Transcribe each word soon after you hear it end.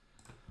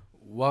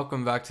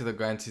Welcome back to the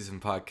Grand Season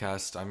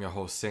Podcast. I'm your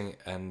host Sing,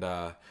 and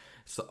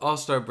it's the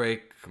All-Star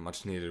break,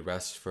 much needed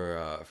rest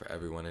for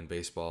everyone in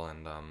baseball,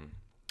 and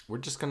we're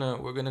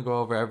gonna go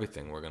over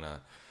everything. We're gonna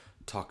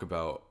talk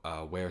about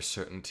where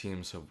certain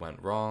teams have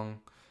went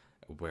wrong,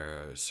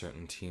 where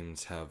certain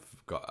teams have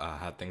got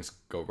had things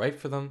go right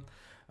for them.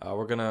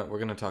 We're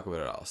gonna talk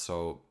about it all.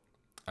 So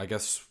I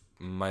guess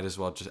might as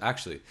well just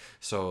actually.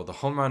 So the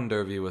home run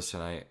derby was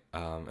tonight,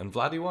 and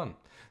Vladdy won.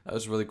 That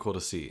was really cool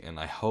to see, and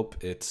I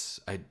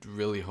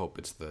really hope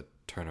it's the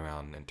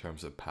turnaround in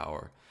terms of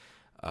power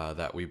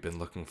that we've been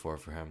looking for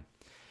him.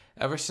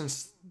 Ever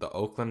since the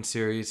Oakland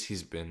series,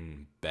 he's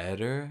been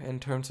better in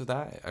terms of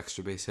that,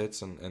 extra base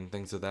hits and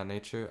things of that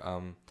nature.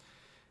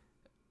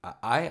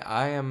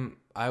 I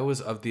was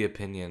of the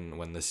opinion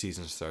when the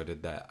season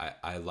started that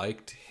I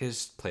liked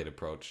his plate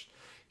approach.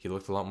 He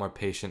looked a lot more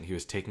patient. He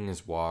was taking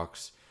his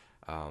walks.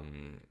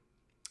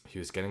 He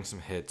was getting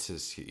some hits.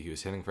 He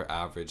was hitting for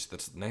average.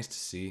 That's nice to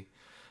see.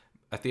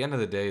 At the end of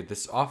the day,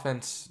 this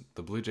offense,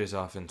 the Blue Jays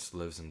offense,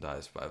 lives and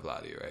dies by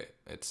Vladdy, right?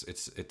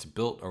 It's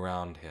built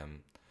around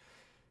him.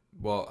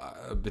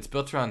 Well, it's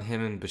built around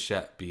him and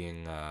Bichette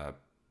being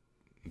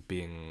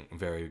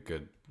very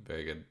good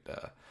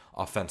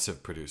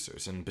offensive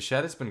producers. And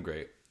Bichette has been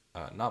great.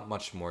 Not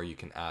much more you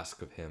can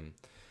ask of him.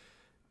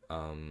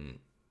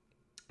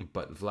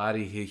 But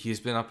Vladdy, he's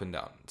been up and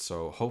down.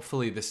 So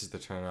hopefully this is the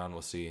turnaround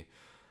we'll see.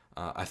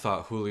 I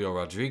thought Julio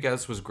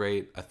Rodriguez was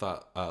great. I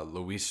thought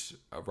Luis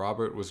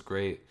Robert was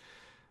great.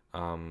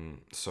 And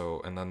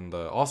then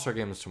the All-Star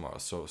game is tomorrow.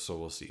 So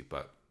we'll see.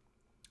 But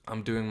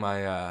I'm doing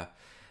my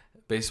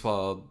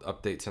baseball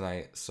update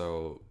tonight.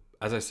 So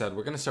as I said,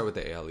 we're gonna start with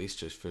the AL East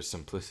just for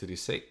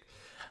simplicity's sake.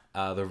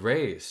 The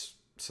Rays.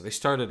 So they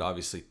started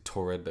obviously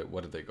torrid.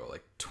 What did they go,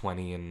 like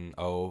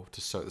 20-0 to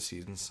start the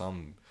season?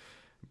 Some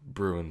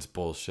Bruins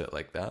bullshit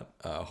like that.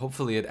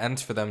 Hopefully it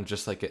ends for them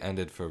just like it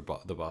ended for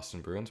the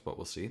Boston Bruins, but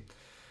we'll see.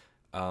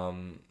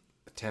 The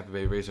Tampa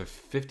Bay Rays are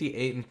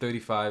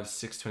 58-35,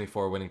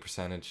 624 winning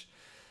percentage.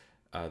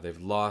 They've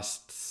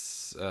lost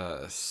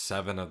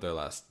 7 of their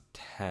last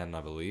 10,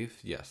 I believe.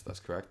 Yes,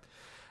 that's correct.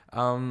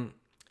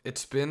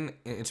 It's been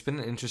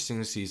an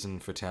interesting season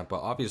for Tampa.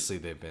 Obviously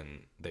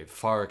they've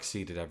far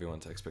exceeded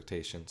everyone's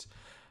expectations.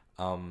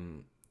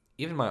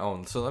 Even my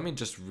own. So let me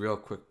just real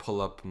quick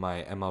pull up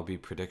my MLB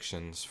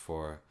predictions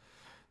for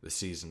the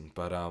season.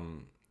 But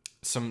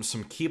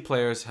some key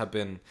players have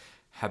been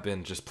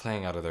just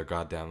playing out of their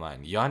goddamn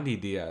mind. Yandy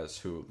Diaz,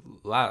 who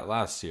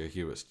last year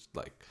he was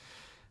like,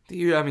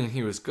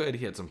 he was good.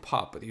 He had some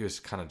pop, but he was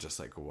kind of just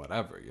like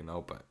whatever,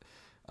 But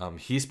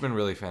he's been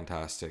really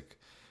fantastic.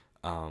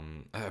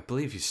 I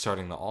believe he's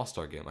starting the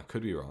All-Star game. I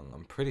could be wrong.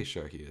 I'm pretty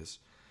sure he is.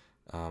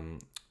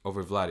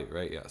 Over Vladdy,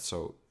 right? Yeah.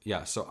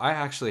 So I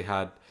actually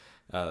had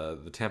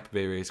the Tampa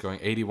Bay Rays going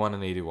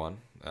 81-81,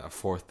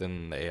 fourth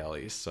in the AL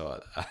East.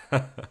 So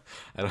I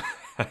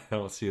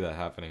don't see that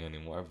happening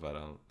anymore. But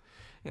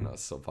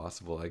it's still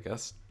possible, I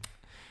guess.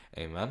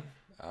 Amen.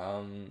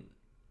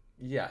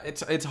 Yeah,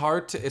 it's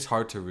hard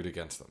to root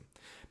against them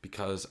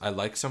because I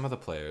like some of the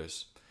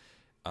players,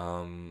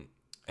 and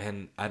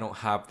I don't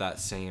have that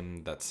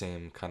same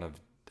kind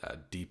of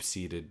deep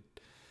seated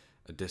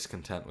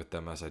discontent with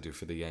them as I do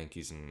for the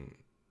Yankees and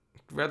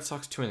Red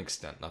Sox to an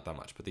extent, not that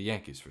much, but the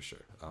Yankees for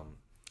sure.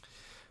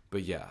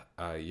 But yeah,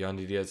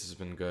 Yandy Diaz has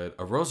been good.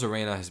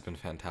 Rosarena has been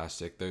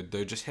fantastic.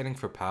 They're just hitting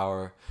for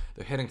power.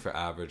 They're hitting for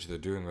average. They're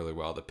doing really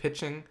well. The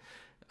pitching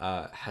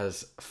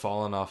has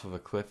fallen off of a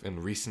cliff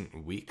in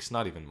recent weeks,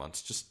 not even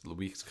months, just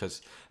weeks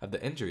because of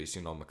the injuries.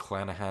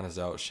 McClanahan is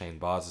out. Shane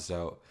Baz is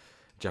out.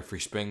 Jeffrey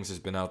Springs has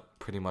been out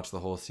pretty much the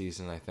whole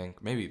season, I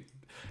think. Maybe,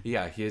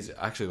 yeah, he is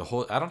actually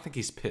I don't think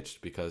he's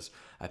pitched because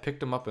I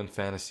picked him up in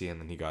fantasy and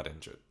then he got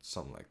injured.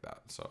 Something like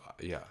that. So,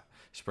 yeah,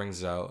 Springs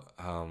is out.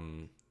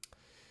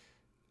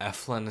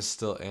 Eflin is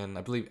still in.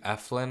 I believe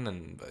Eflin,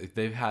 and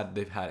they've had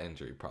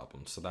injury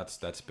problems. So that's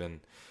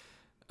been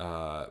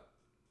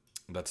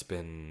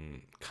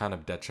kind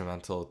of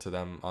detrimental to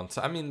them.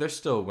 They're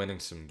still winning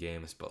some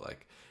games, but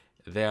like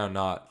they are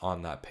not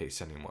on that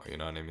pace anymore. You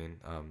know what I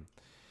mean?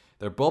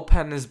 Their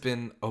bullpen has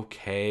been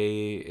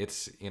okay.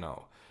 It's,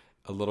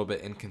 a little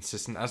bit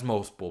inconsistent, as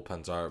most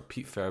bullpens are.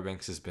 Pete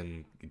Fairbanks has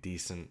been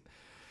decent.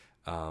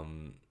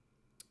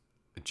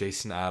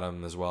 Jason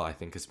Adam as well, I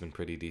think, has been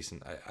pretty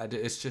decent.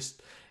 It's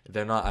just,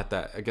 they're not at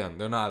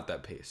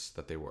that pace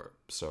that they were.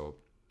 So,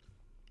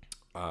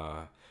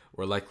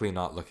 we're likely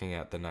not looking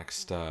at the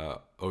next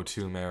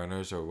 0-2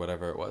 Mariners or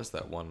whatever it was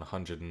that won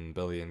 100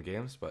 billion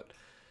games, but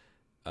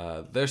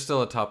they're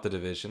still atop the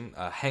division,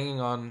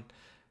 hanging on.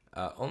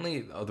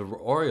 Only the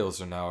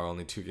Orioles are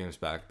only 2 games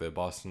back. The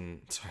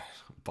Boston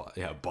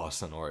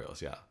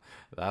Orioles. Yeah,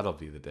 that'll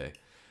be the day.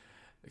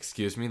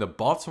 Excuse me. The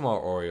Baltimore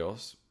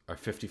Orioles are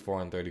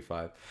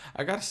 54-35.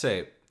 I gotta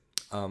say,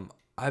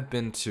 I've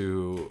been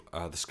to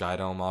the Sky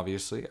Dome.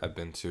 Obviously, I've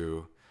been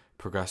to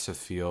Progressive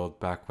Field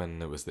back when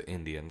it was the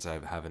Indians. I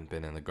haven't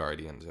been in the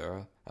Guardians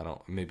era.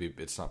 Maybe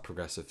it's not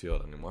Progressive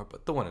Field anymore,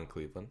 but the one in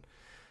Cleveland.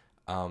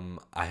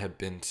 I have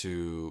been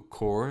to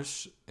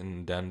Coors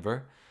in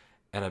Denver.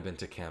 and I've been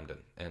to Camden.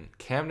 And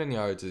Camden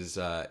Yards is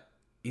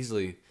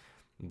easily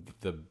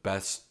the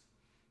best.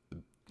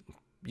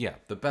 Yeah,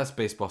 the best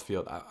baseball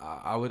field.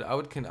 I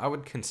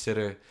would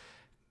consider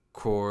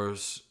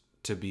Coors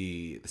to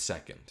be the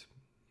second.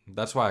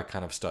 That's why I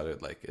kind of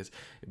started like it's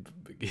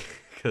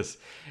because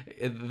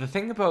the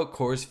thing about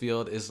Coors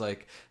Field is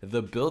like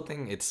the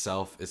building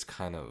itself is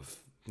kind of,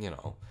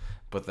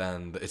 but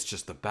then it's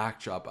just the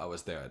backdrop. I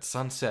was there at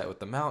sunset with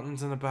the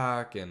mountains in the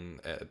back, and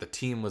the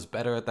team was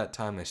better at that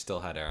time. They still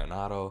had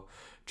Arenado.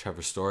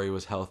 Trevor Story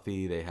was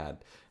healthy. They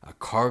had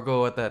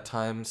Cargo at that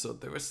time, so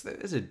there's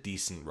a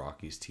decent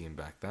Rockies team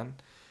back then.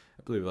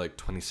 I believe like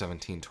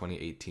 2017,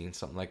 2018,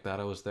 something like that.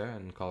 I was there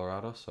in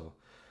Colorado, so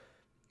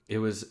it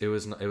was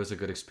a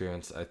good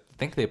experience. I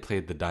think they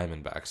played the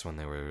Diamondbacks when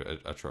they were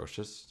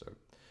atrocious. So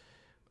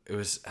it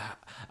was.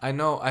 I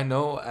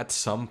know. At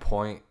some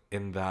point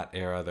in that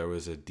era, there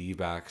was a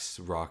D-backs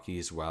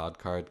Rockies wild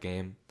card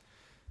game.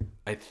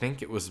 I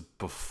think it was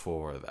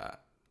before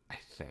that. I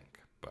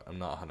think, but I'm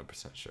not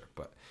 100% sure.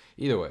 But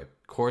either way,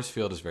 Coors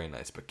Field is very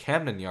nice. But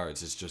Camden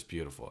Yards is just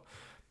beautiful.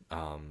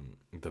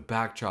 The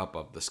backdrop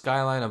of the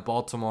skyline of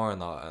Baltimore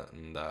and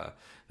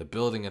the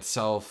building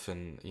itself,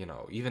 and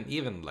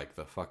even like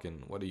the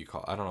fucking, what do you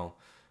call, I don't know,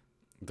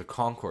 the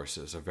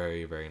concourses are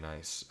very, very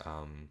nice.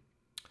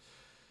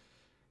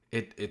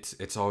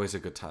 It's always a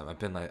good time. I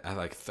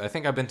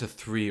think I've been to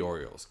 3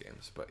 Orioles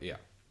games, but yeah,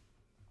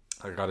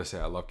 I gotta say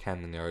I love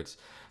Camden Yards.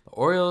 The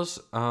Orioles,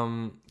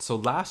 so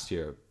last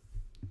year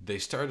they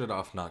started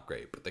off not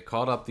great, but they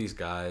called up these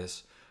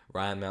guys.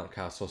 Ryan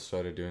Mountcastle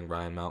started doing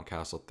Ryan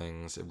Mountcastle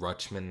things.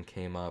 Rutschman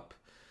came up.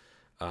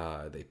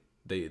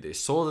 They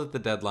sold at the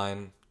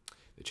deadline.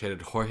 They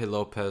traded Jorge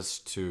Lopez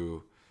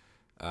to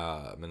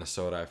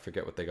Minnesota. I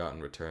forget what they got in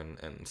return.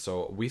 And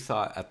so we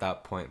thought at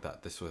that point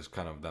that this was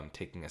kind of them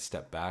taking a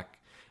step back.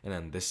 And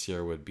then this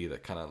year would be the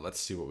kind of, let's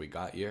see what we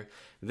got year.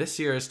 This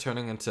year is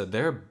turning into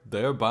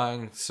they're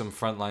buying some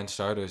frontline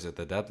starters at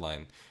the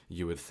deadline,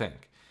 you would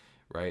think.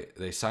 Right?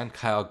 They signed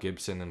Kyle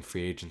Gibson in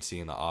free agency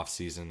in the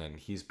offseason, and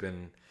he's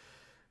been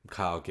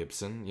Kyle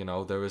Gibson.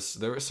 There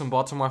were some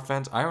Baltimore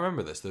fans. I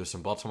remember this. There were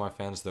some Baltimore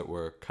fans that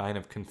were kind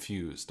of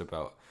confused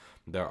about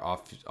their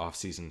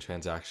off-season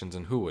transactions,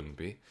 and who wouldn't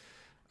be?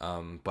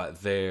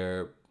 But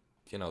the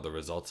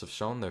results have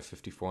shown they're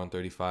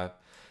 54-35.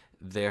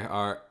 There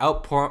are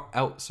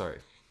sorry,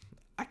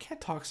 I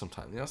can't talk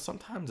sometimes.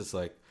 Sometimes it's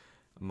like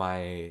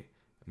my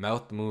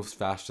mouth moves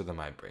faster than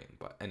my brain.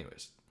 But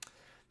anyways,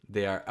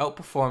 they are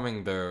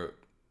outperforming their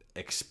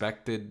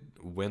expected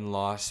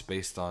win-loss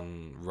based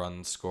on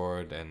runs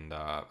scored and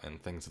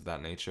things of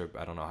that nature.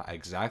 I don't know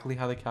exactly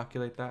how they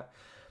calculate that.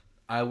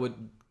 I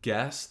would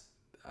guess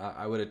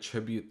I would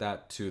attribute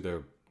that to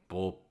their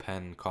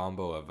bullpen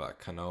combo of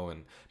Cano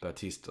and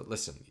Bautista.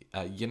 Listen,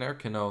 Yennier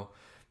Cano,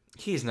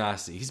 he's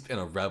nasty. He's been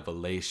a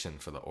revelation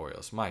for the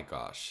Orioles. My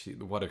gosh,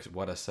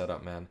 what a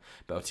setup, man.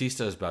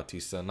 Bautista is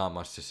Bautista. Not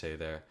much to say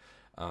there.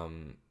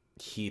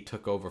 He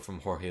took over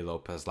from Jorge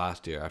Lopez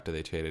last year after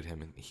they traded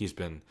him, and he's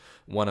been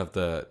one of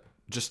the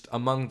just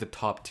among the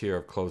top tier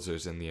of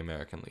closers in the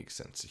American League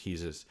since. He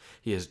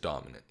is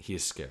dominant. He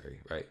is scary,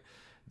 right?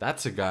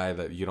 That's a guy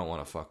that you don't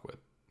want to fuck with,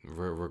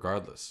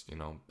 regardless.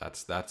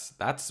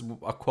 That's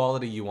a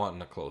quality you want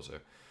in a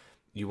closer.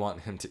 You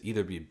want him to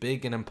either be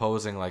big and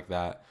imposing like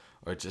that,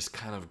 or just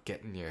kind of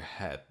get in your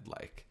head.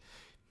 Like,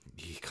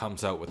 he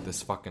comes out with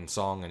this fucking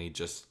song and he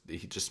just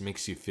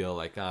makes you feel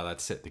like,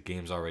 that's it, the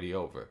game's already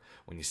over,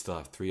 when you still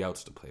have 3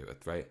 outs to play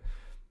with, right?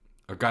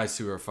 Or guys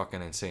who are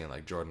fucking insane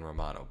like Jordan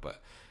Romano.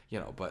 But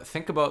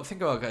think about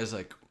guys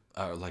like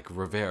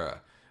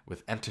Rivera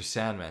with Enter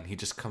Sandman. He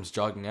just comes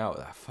jogging out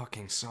with that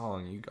fucking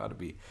song. You gotta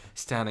be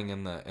standing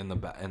in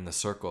the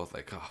circle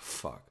like, oh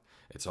fuck,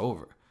 it's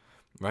over,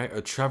 right?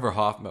 Or Trevor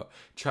Hoffman.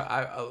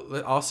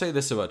 I'll say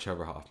this about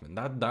Trevor Hoffman.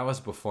 That was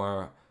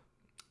before.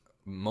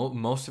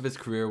 Most of his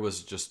career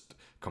was just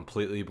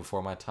completely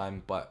before my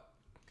time, but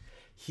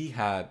he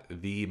had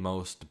the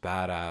most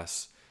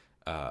badass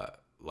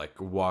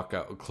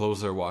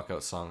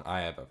walkout song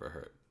I have ever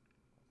heard.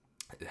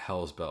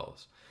 Hell's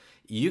Bells.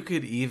 You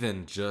could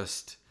even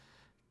just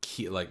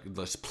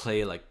let's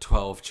play like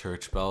 12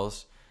 church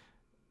bells,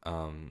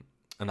 and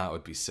that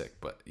would be sick.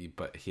 But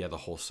he had the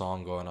whole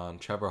song going on.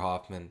 Trevor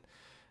Hoffman,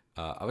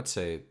 I would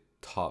say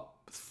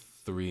top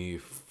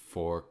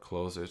 3-4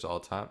 closers all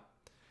time.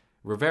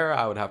 Rivera,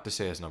 I would have to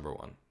say, is number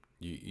 1.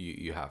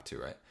 You have to,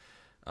 right?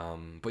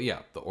 But yeah,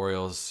 the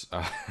Orioles,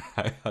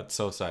 I got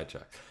so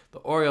sidetracked. The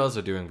Orioles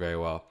are doing very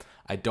well.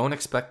 I don't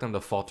expect them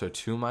to falter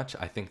too much.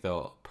 I think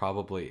they'll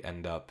probably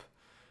end up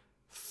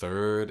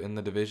 3rd in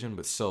the division,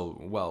 but still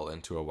well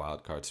into a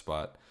wild card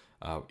spot,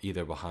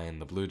 either behind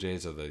the Blue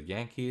Jays or the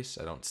Yankees.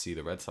 I don't see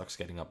the Red Sox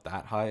getting up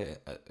that high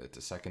at the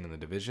 2nd in the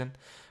division,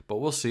 but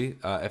we'll see.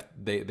 If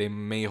they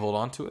may hold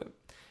on to it,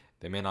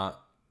 they may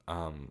not.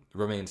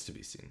 Remains to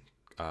be seen.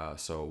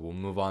 So we'll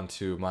move on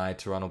to my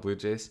Toronto Blue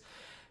Jays.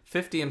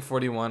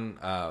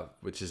 50-41,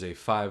 which is a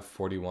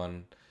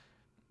 .541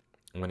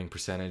 winning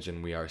percentage,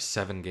 and we are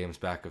 7 games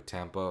back of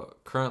Tampa.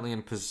 Currently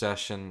in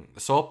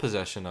sole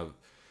possession of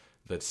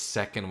the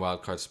second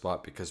wild card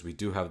spot because we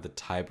do have the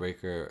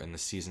tiebreaker in the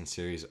season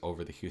series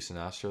over the Houston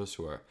Astros,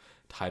 who are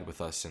tied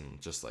with us in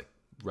just like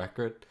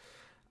record.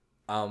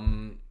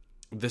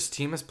 This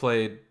team has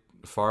played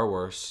far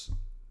worse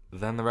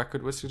than the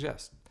record would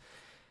suggest.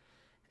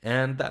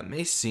 And that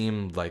may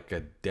seem like a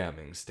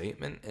damning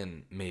statement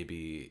and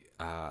maybe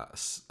a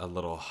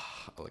little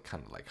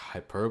kind of like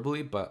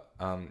hyperbole, but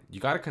you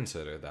got to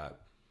consider that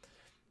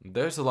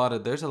there's a lot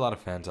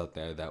of fans out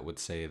there that would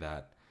say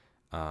that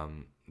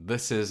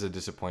this is a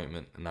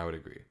disappointment, and I would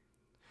agree.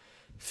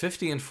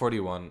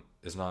 50-41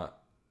 is not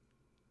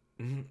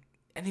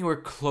anywhere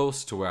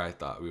close to where I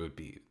thought we would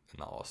be in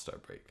the All-Star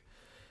break.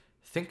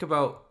 Think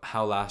about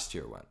how last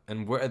year went,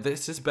 and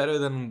this is better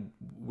than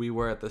we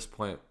were at this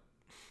point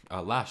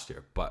last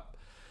year, but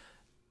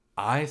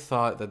I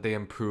thought that they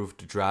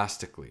improved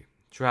drastically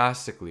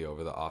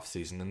over the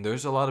offseason, and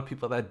there's a lot of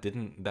people that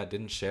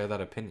didn't share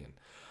that opinion.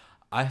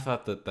 I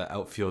thought that the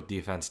outfield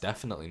defense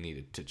definitely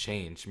needed to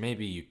change.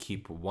 Maybe you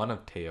keep one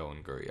of Teo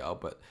and Gurriel,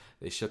 but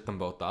they shipped them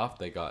both off.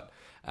 They got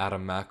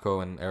Adam Macko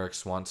and Eric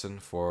Swanson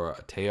for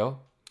Teo.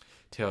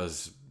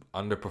 Teo's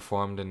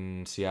underperformed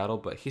in Seattle,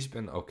 but he's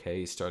been okay.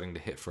 He's starting to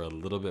hit for a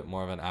little bit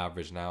more of an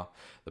average now.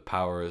 The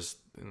power,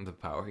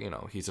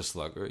 he's a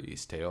slugger.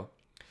 He's Teo.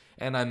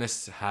 And I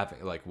miss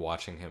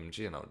watching him,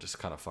 just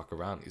kind of fuck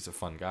around. He's a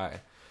fun guy.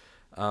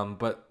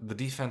 But the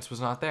defense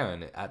was not there,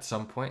 and at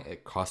some point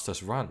it cost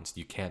us runs.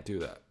 You can't do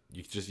that.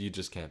 You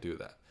just can't do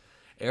that.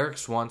 Eric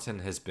Swanson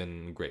has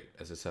been great,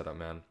 as I said,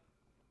 man.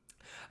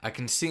 I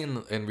can see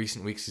in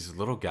recent weeks he's a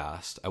little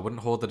gassed. I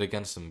wouldn't hold it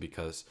against him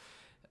because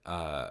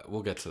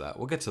we'll get to that.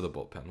 We'll get to the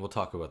bullpen. We'll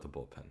talk about the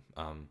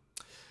bullpen.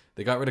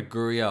 They got rid of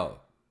Gurriel,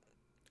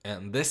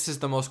 and this is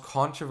the most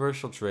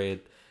controversial trade,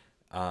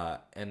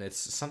 and it's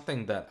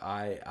something that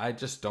I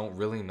just don't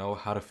really know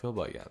how to feel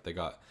about yet.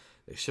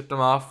 They shipped him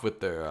off with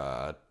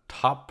their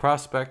top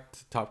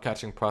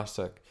catching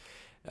prospect,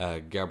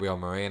 Gabriel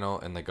Moreno,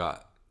 and they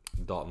got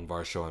Dalton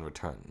Varsho in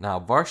return. Now,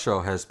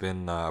 Varsho has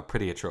been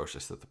pretty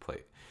atrocious at the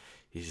plate.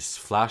 He's just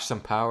flashed some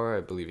power.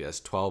 I believe he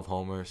has 12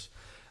 homers,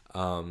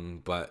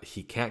 but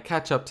he can't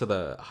catch up to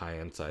the high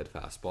inside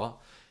fastball.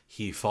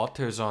 He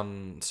falters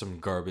on some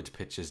garbage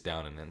pitches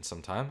down and in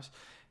sometimes,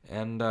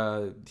 and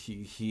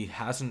he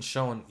hasn't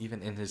shown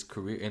even in his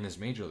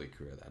major league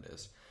career, that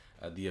is.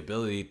 The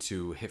ability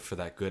to hit for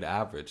that good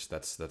average,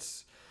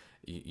 that's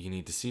you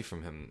need to see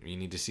from him. You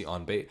need to see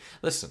on base.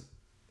 Listen,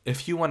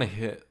 if you want to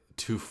hit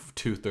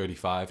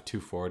 235,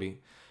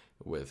 240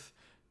 with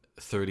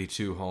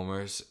 32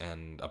 homers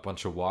and a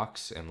bunch of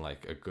walks and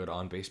like a good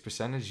on base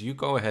percentage, you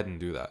go ahead and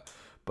do that.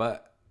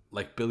 But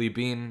like Billy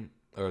Bean,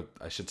 or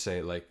I should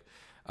say like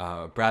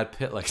Brad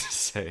Pitt likes to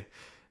say,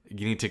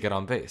 you need to get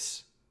on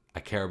base. I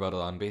care about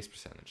an on-base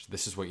percentage.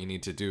 This is what you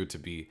need to do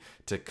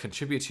to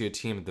contribute to your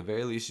team. At the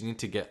very least, you need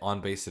to get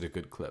on base at a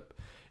good clip.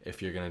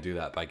 If you're going to do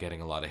that by getting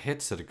a lot of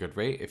hits at a good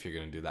rate, if you're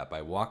going to do that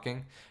by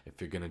walking,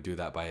 if you're going to do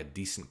that by a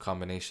decent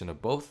combination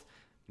of both,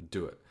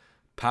 do it.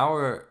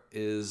 Power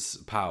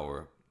is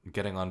power.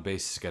 Getting on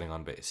base is getting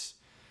on base.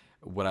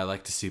 Would I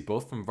like to see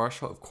both from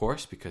Varsho? Of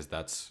course, because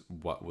that's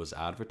what was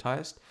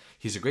advertised.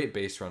 He's a great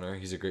base runner.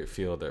 He's a great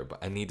fielder,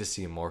 but I need to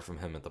see more from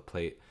him at the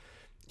plate.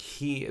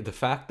 The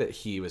fact that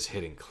he was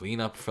hitting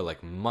cleanup for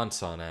like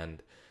months on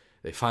end,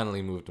 they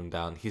finally moved him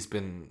down. He's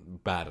been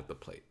bad at the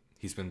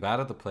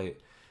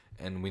plate.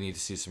 And we need to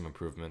see some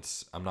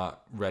improvements. I'm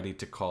not ready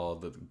to call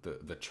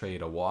the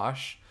trade a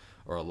wash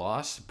or a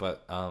loss,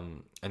 but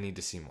I need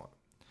to see more.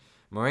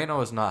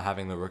 Moreno is not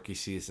having the rookie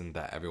season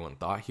that everyone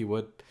thought he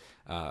would.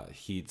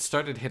 He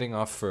started hitting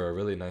off for a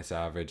really nice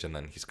average, and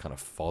then he's kind of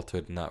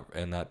faltered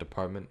in that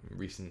department in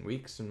recent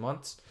weeks and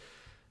months.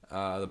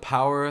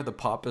 The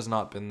pop has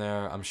not been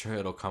there. I'm sure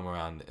it'll come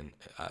around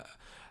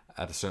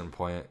at a certain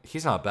point.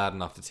 He's not bad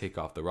enough to take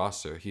off the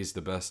roster. He's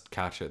the best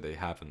catcher they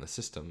have in the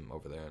system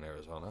over there in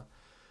Arizona.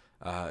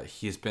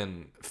 He's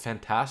been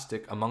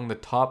fantastic, among the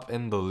top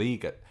in the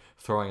league at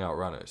throwing out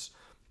runners.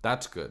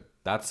 That's good.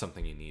 That's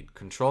something you need.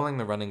 Controlling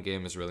the running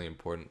game is really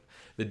important.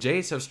 The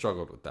Jays have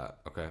struggled with that,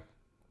 okay?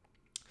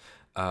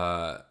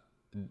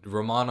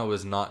 Romano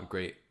is not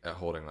great at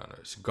holding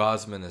runners.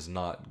 Gosman is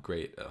not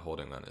great at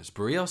holding runners.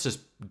 Barrios is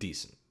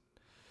decent.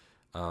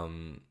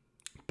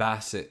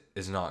 Bassett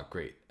is not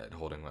great at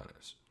holding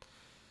runners.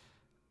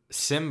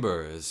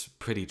 Simber is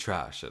pretty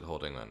trash at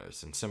holding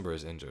runners, and Simber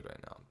is injured right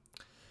now.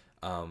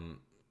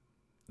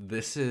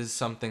 This is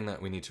something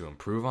that we need to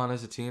improve on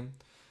as a team,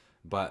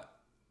 but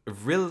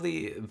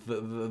really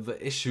the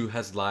issue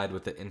has lied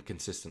with the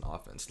inconsistent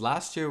offense.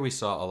 Last year we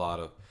saw a lot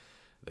of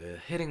the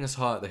hitting is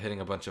hot, they're hitting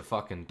a bunch of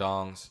fucking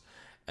dongs,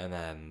 and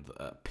then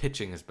the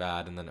pitching is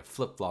bad, and then it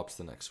flip-flops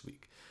the next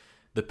week.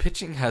 The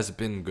pitching has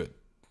been good.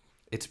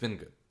 It's been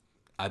good.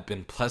 I've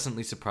been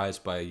pleasantly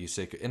surprised by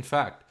Yusei. In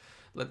fact,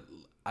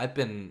 I've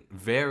been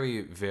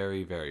very,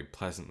 very, very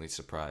pleasantly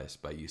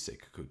surprised by Yusei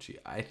Kikuchi.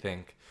 I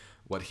think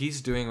what he's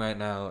doing right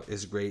now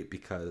is great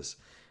because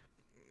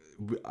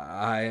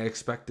I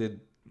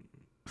expected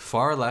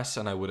far less,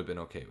 and I would have been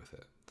okay with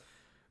it,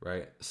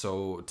 right?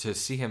 So to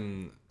see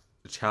him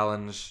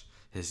challenge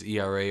his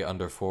ERA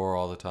under 4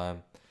 all the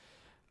time.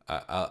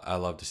 I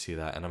love to see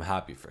that, and I'm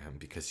happy for him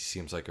because he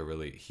seems like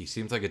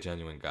a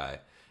genuine guy,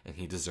 and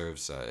he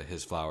deserves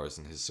his flowers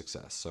and his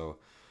success. So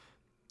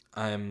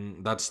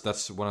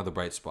that's one of the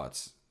bright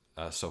spots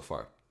so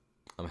far.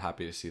 I'm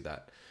happy to see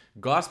that.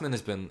 Gossman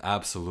has been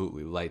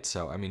absolutely lights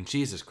out. I mean,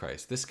 Jesus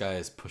Christ, this guy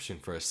is pushing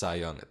for a Cy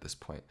Young at this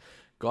point.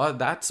 God,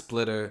 that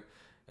splitter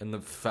and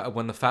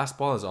when the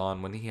fastball is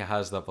on, when he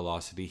has that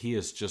velocity, he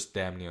is just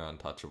damn near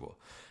untouchable.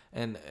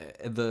 And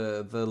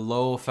the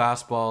low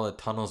fastball, it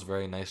tunnels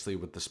very nicely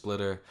with the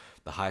splitter.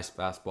 The high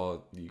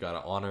fastball, you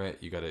gotta honor it.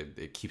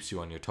 It keeps you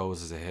on your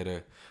toes as a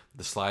hitter.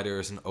 The slider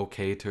is an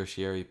okay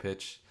tertiary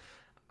pitch.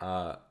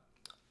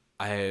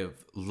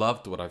 I've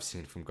loved what I've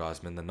seen from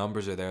Gosman. The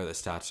numbers are there, the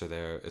stats are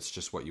there. It's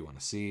just what you want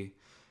to see.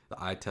 The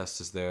eye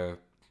test is there.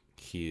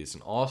 He's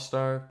an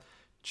all-star.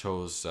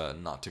 Chose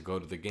not to go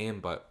to the game,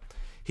 but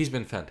he's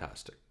been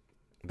fantastic.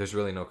 There's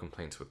really no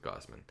complaints with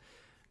Gosman.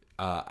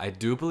 I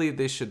do believe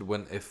they should,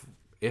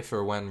 if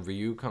or when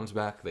Ryu comes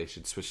back, they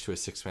should switch to a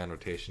 6-man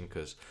rotation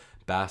because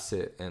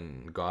Bassett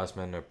and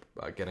Gosman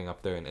are getting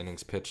up there in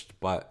innings pitched.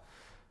 But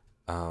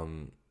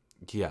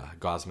yeah,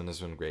 Gosman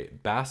has been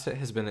great. Bassett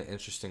has been an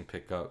interesting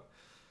pickup.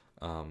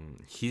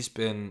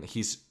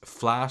 He's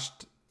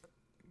flashed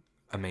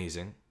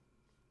amazing,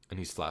 and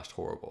he's flashed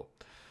horrible.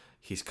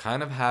 He's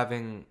kind of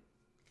having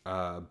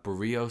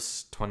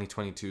Barrios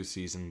 2022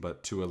 season,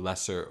 but to a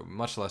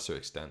much lesser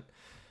extent.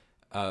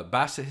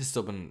 Bassett has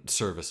still been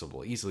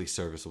easily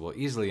serviceable,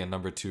 easily a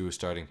number 2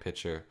 starting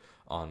pitcher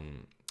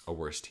on a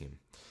worse team.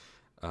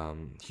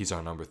 He's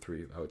our number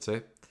 3, I would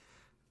say.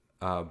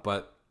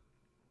 But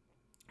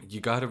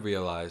you got to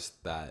realize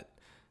that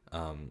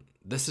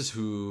this is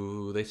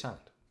who they signed.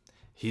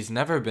 He's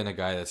never been a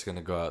guy that's going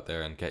to go out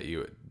there and get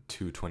you a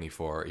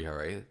 2.24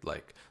 ERA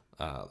like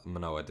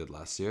Manoah did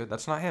last year.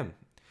 That's not him.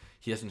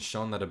 He hasn't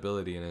shown that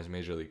ability in his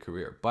major league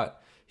career,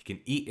 but he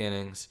can eat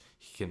innings.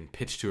 He can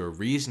pitch to a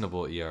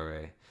reasonable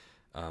ERA.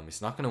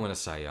 He's not going to win a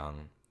Cy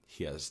Young.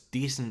 He has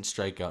decent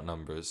strikeout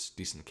numbers,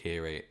 decent K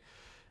rate.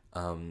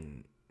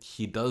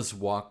 He does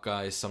walk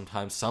guys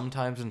sometimes.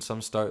 Sometimes in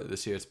some start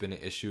this year, it's been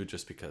an issue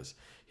just because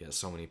he has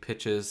so many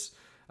pitches.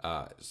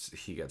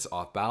 He gets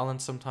off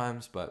balance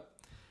sometimes, but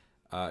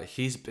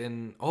he's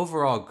been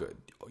overall good.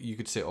 You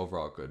could say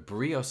overall good.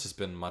 Barrios has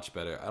been much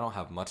better. I don't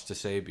have much to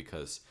say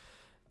because,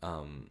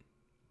 kind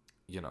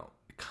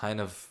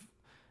of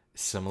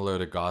similar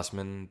to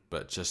Gosman,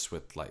 but just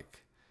with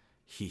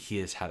he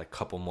has had a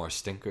couple more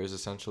stinkers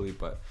essentially.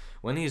 But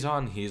when he's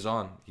on, he's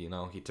on.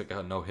 He took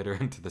out no hitter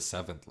into the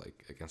 7th,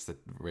 against the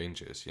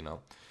Rangers.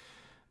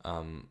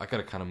 I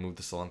gotta kind of move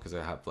this along because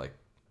I have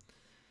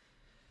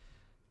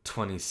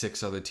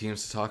 26 other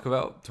teams to talk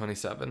about,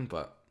 27,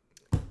 but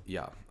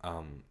yeah,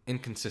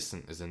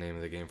 inconsistent is the name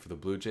of the game for the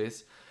Blue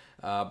Jays.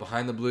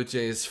 Behind the Blue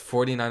Jays,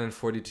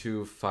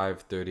 49-42,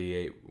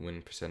 538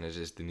 win percentage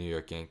is the New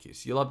York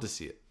Yankees. You love to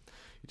see it.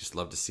 You just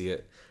love to see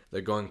it. They're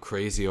going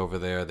crazy over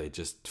there. They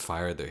just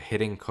fired their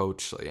hitting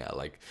coach.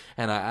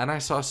 And I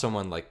saw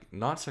someone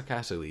not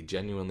sarcastically,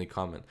 genuinely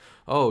comment,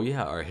 "Oh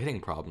yeah, our hitting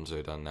problems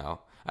are done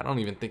now." I don't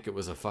even think it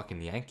was a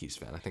fucking Yankees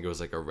fan. I think it was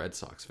a Red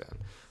Sox fan.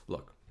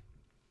 Look,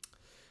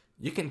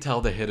 you can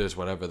tell the hitters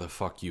whatever the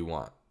fuck you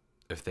want.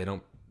 If they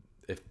don't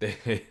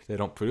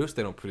produce,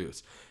 they don't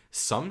produce.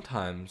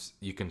 Sometimes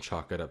you can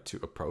chalk it up to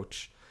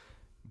approach,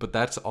 but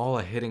that's all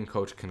a hitting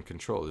coach can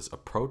control. Is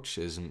approach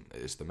is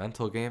the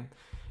mental game.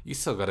 You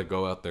still got to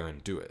go out there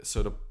and do it.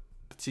 So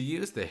to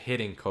use the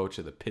hitting coach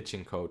or the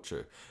pitching coach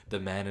or the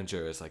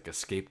manager as a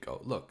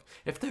scapegoat. Look,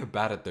 if they're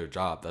bad at their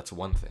job, that's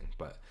one thing,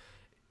 but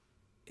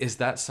is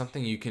that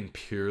something you can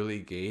purely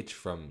gauge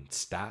from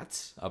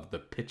stats of the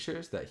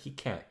pitchers that he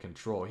can't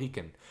control? He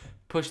can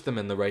push them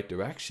in the right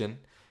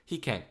direction. He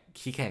can't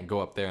go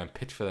up there and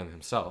pitch for them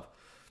himself.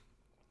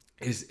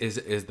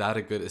 Is that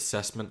a good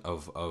assessment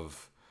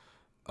of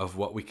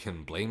what we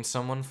can blame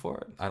someone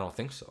for? I don't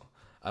think so.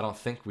 I don't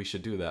think we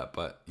should do that,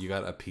 but you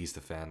gotta appease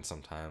the fans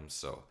sometimes.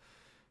 So,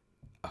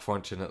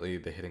 unfortunately,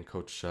 the hitting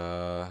coach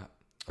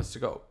has to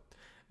go.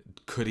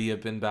 Could he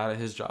have been bad at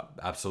his job?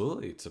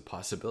 Absolutely, it's a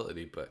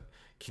possibility, but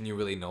can you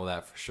really know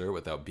that for sure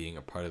without being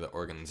a part of the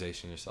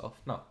organization yourself?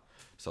 No.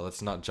 So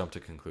let's not jump to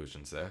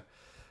conclusions there.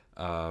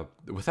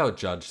 Without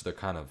Judge, they're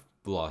kind of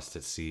lost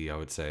at sea, I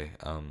would say.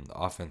 The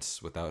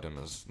offense without him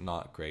is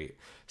not great.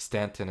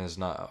 Stanton is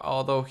not,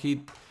 although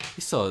he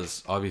still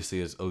has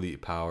obviously his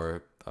elite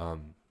power.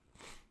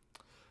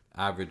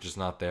 Average is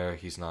not there.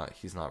 He's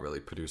not really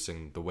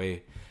producing the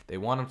way they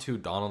want him to.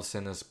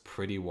 Donaldson is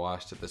pretty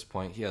washed at this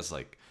point. He has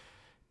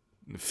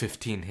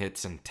 15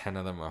 hits and 10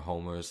 of them are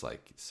homers.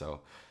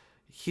 So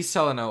he's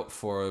selling out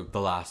for the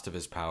last of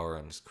his power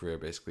in his career,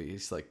 basically.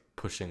 He's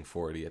pushing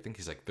 40. I think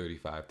he's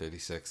 35,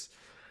 36.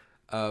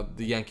 The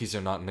Yankees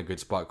are not in a good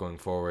spot going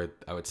forward.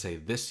 I would say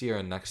this year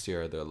and next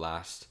year are their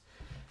last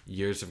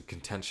years of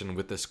contention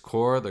with this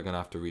core. They're going to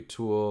have to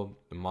retool.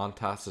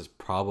 Montas is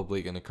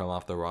probably going to come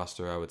off the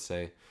roster, I would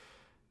say.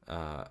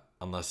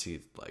 Unless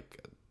he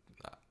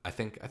I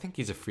think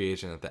he's a free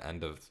agent at the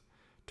end of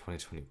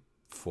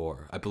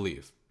 2024, I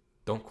believe.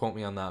 Don't quote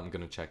me on that. I'm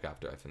gonna check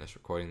after I finish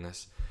recording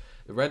this.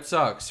 The Red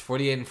Sox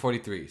 48 and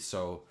 43.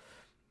 So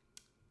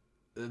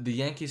the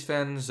Yankees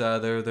fans,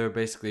 they're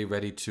basically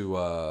ready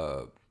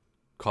to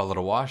call it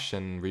a wash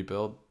and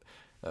rebuild.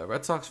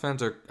 Red Sox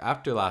fans are,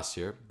 after last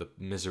year, the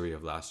misery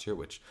of last year,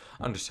 which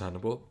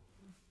understandable.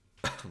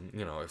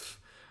 If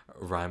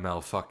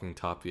Raimel fucking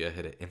Tapia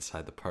hit it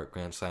inside the park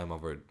grand slam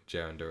over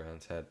Jaron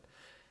Duran's head,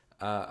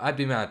 I'd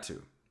be mad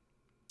too.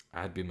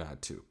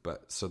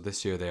 But so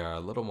this year they are a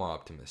little more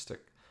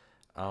optimistic.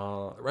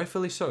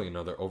 Rightfully so.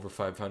 They're over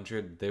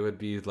 500. They would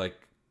be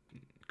like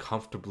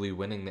comfortably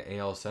winning the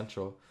AL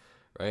Central,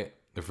 right?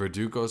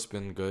 Verdugo's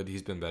been good.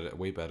 He's been better,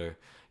 way better.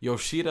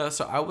 Yoshida.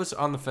 So I was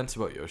on the fence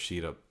about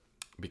Yoshida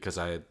because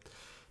I had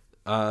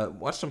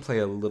watched him play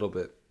a little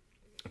bit,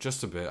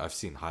 just a bit. I've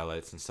seen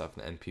highlights and stuff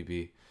in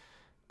NPB.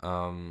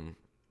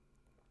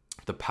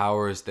 The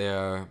power is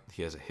there.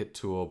 He has a hit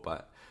tool,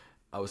 but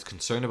I was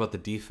concerned about the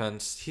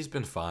defense. He's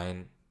been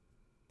fine.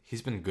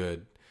 He's been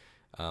good.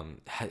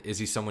 Is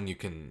he someone you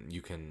can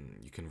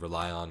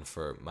rely on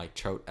for Mike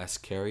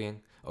Trout-esque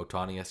carrying,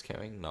 Ohtani-esque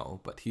carrying?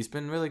 No, but he's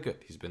been really good.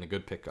 He's been a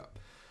good pickup.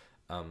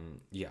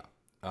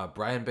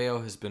 Brian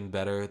Bayo has been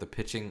better. The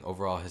pitching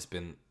overall has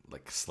been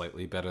like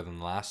slightly better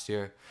than last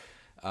year.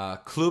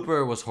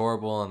 Kluber was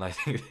horrible, and I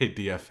think they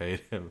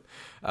DFA'd him.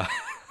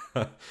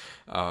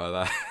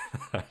 Oh,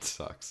 that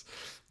sucks.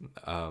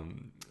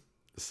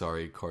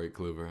 Sorry, Corey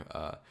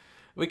Kluber.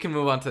 We can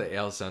move on to the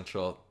AL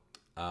Central.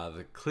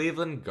 The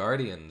Cleveland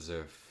Guardians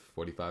are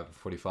 45 and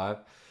 45.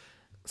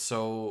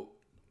 So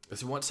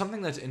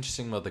something that's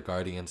interesting about the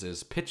Guardians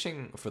is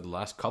pitching for the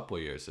last couple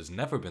of years has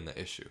never been the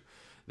issue.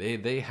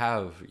 They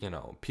have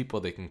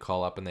people they can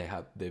call up, and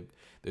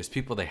there's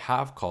people they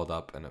have called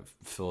up and have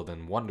filled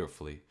in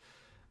wonderfully.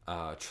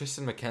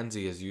 Tristan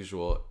McKenzie, as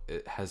usual,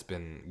 it has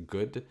been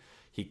good.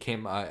 He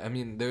came.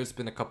 There's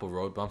been a couple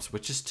road bumps,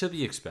 which is to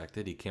be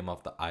expected. He came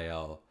off the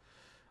IL,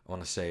 I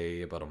want to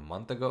say about a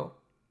month ago.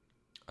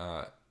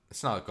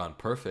 It's not gone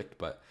perfect,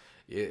 but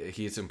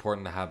he's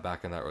important to have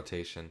back in that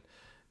rotation.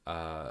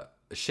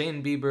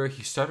 Shane Bieber,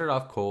 he started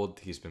off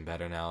cold. He's been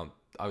better now.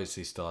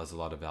 Obviously, still has a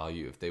lot of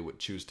value if they would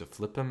choose to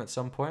flip him at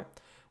some point.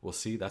 We'll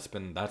see. That's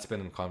been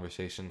in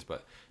conversations,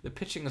 but the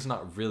pitching is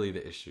not really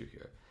the issue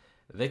here.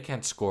 They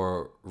can't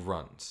score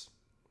runs.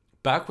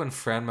 Back when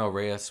Franmil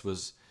Reyes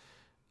was,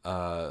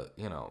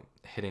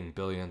 hitting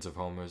billions of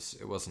homers,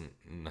 it wasn't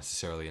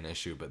necessarily an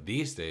issue. But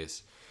these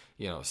days,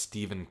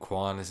 Stephen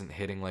Kwan isn't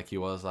hitting like he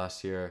was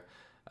last year.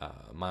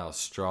 Miles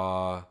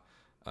Straw,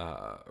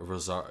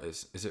 Rosario,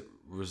 is it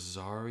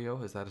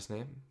Rosario? Is that his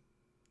name?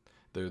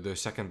 Their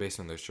second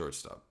baseman, their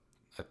shortstop.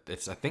 I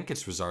think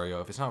it's Rosario.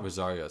 If it's not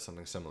Rosario, it's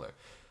something similar.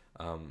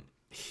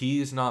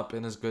 He's not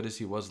been as good as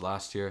he was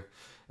last year,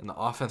 and the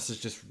offense has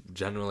just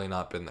generally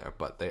not been there.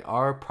 But they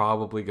are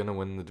probably going to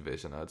win the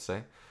division, I'd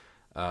say.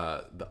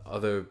 The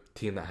other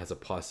team that has a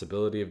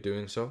possibility of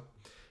doing so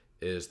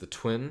is the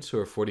Twins, who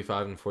are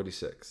 45 and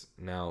 46.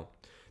 Now,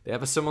 they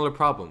have a similar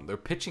problem. Their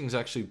pitching is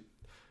actually,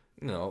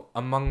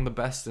 among the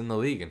best in the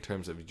league in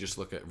terms of you just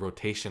look at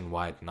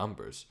rotation-wide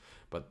numbers.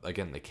 But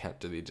again, they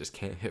just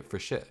can't hit for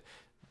shit.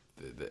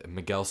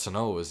 Miguel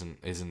Sano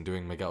isn't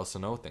doing Miguel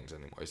Sano things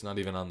anymore. He's not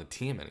even on the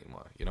team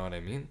anymore. You know what I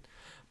mean?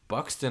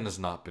 Buxton has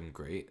not been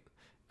great.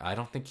 I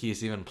don't think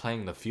he's even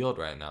playing the field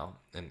right now.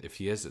 And if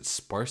he is, it's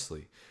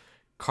sparsely.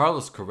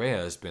 Carlos Correa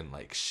has been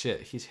like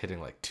shit. He's hitting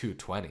like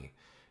 220.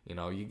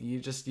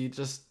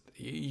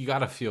 You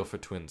gotta feel for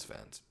Twins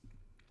fans.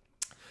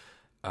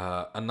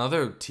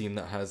 Another team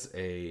that has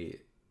a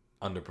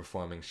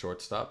underperforming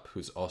shortstop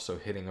who's also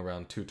hitting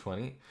around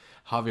 220,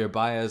 Javier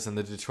Baez and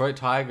the Detroit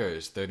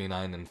Tigers,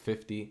 39 and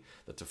 50.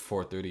 That's a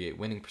 .438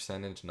 winning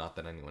percentage. Not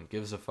that anyone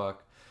gives a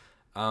fuck.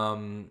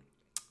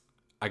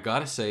 I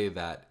gotta say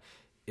that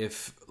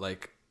if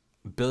like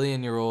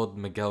billion-year-old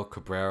Miguel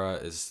Cabrera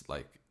is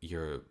like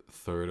your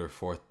third or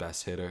fourth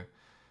best hitter,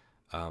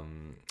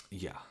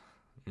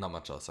 not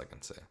much else I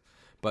can say.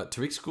 But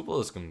Tariq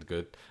Skubal is going to be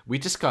good. We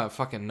just got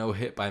fucking no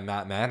hit by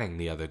Matt Manning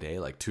the other day,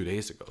 like 2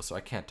 days ago. So I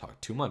can't talk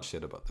too much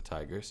shit about the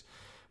Tigers.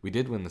 We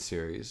did win the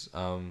series.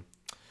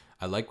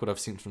 I like what I've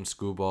seen from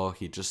Skubal.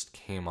 He just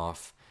came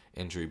off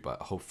injury,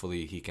 but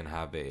hopefully he can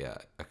have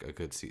a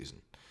good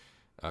season,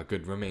 a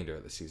good remainder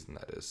of the season.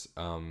 That is.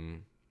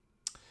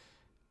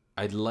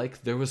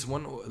 There was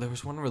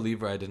one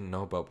reliever I didn't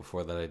know about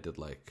before that I did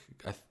like.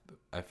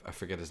 I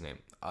forget his name.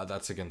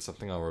 That's again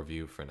something I'll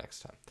review for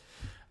next time.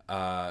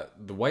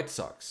 The White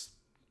Sox,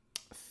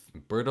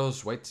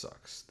 Berto's White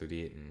Sox,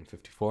 38 and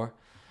 54.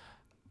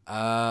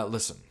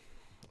 Listen.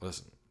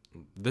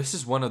 This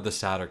is one of the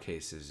sadder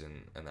cases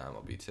in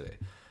MLB today.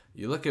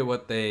 You look at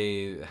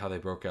how they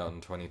broke out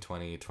in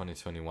 2020,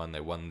 2021.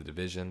 They won the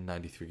division,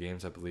 93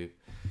 games, I believe.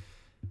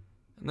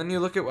 And then you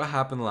look at what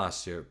happened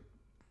last year,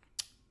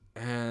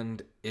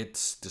 and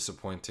it's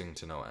disappointing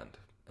to no end.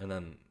 And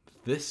then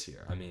this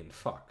year,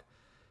 fuck.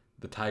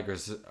 The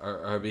Tigers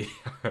are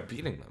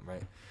beating them,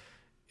 right?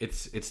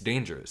 It's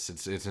dangerous.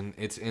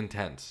 It's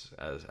intense,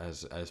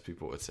 as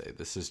people would say.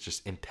 This is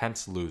just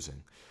intense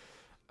losing.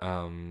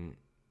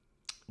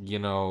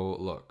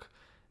 Look,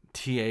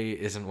 TA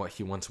isn't what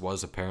he once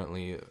was.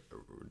 Apparently,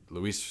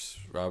 Luis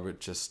Robert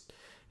just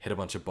hit a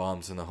bunch of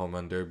bombs in the home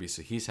run derby,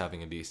 so he's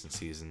having a decent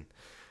season.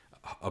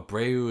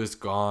 Abreu is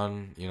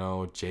gone.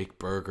 Jake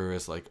Berger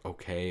is like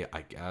okay,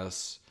 I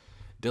guess.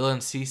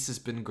 Dylan Cease has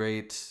been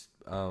great.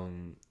 A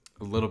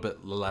little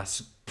bit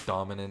less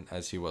dominant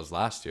as he was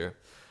last year,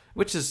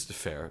 which is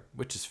fair.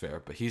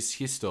 But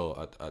he's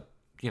still a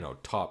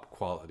top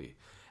quality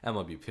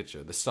MLB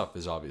pitcher. The stuff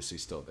is obviously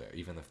still there,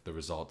 even if the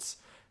results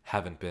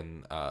haven't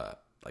been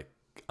like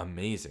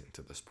amazing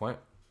to this point.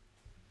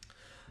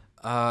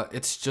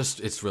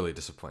 It's really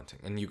disappointing,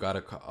 and you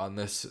gotta on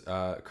this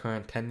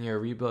current 10-year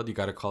rebuild, you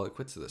gotta call it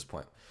quits at this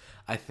point.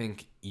 I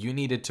think you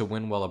needed to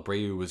win while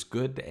Abreu was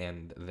good,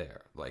 and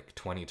there, like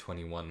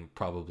 2021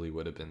 probably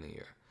would have been the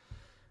year.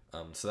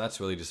 So that's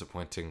really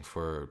disappointing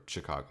for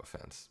Chicago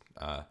fans.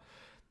 The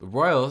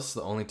Royals,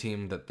 the only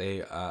team that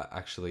they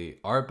actually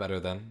are better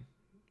than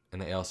in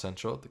the AL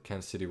Central, the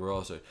Kansas City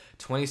Royals are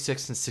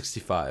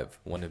 26-65,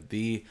 one of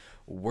the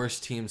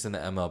worst teams in the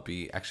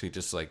MLB. Actually,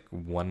 just like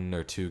 1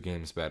 or 2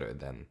 games better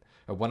than,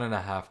 or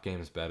 1.5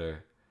 games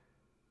better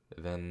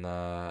than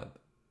the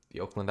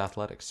Oakland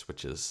Athletics,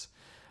 which is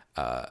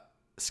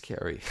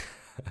scary.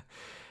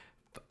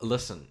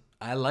 Listen,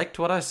 I liked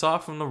what I saw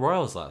from the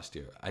Royals last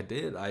year. I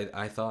did.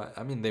 I thought,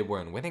 they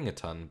weren't winning a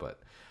ton, but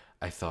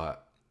I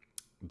thought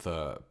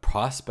the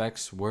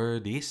prospects were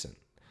decent.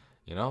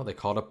 They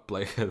called up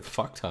like a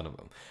fuck ton of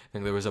them. I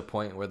think there was a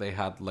point where they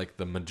had like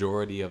the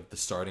majority of the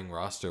starting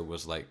roster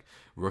was like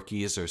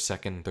rookies or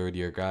second, third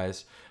year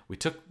guys. We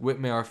took Whit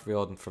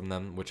Merrifield from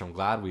them, which I'm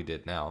glad we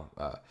did now.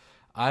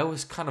 I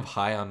was kind of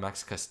high on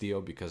Max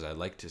Castillo because I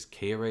liked his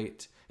K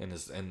rate and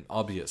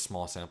albeit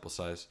small sample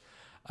size.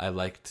 I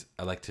liked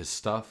his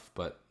stuff,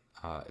 but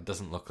it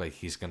doesn't look like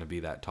he's going to be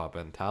that top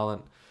end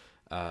talent.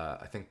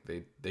 I think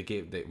we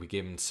gave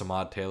him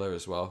Samad Taylor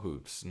as well,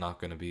 who's not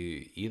going to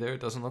be either. It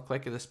doesn't look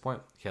like at this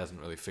point. He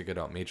hasn't really figured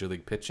out major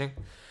league pitching.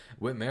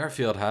 Whit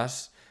Merrifield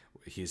has.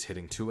 He's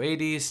hitting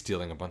 280,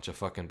 stealing a bunch of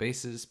fucking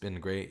bases. Been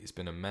great. He's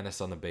been a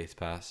menace on the base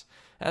pass,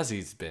 as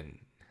he's been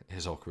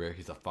his whole career.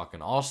 He's a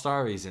fucking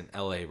all-star. He's in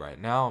LA right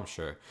now, I'm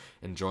sure,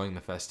 enjoying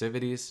the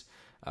festivities.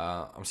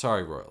 I'm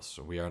sorry, Royals.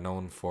 We are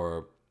known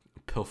for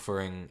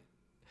pilfering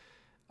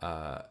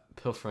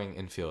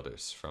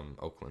infielders from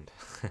Oakland.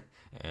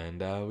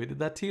 And we did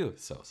that to you,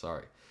 so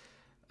sorry.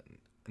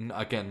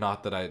 Again,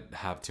 not that I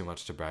have too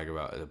much to brag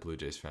about as a Blue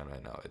Jays fan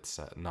right now. It's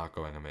not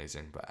going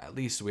amazing, but at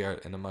least we are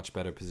in a much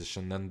better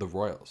position than the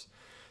Royals.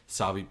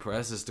 Salvi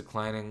Perez is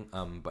declining,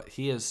 but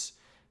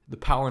the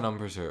power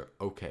numbers are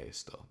okay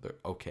still. They're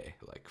okay.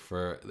 Like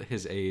for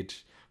his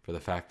age, for the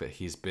fact that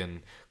he's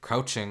been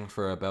crouching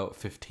for about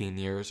 15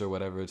 years or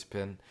whatever it's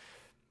been,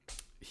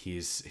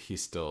 he's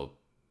still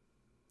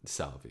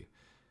Salvi.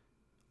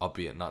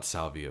 Albeit not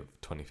Salvi of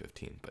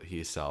 2015, but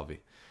he is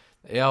Salvi.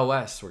 The AL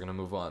West, we're going to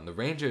move on. The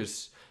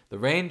Rangers,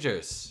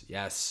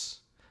 yes.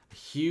 A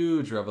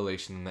huge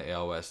revelation in the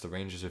AL West. The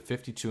Rangers are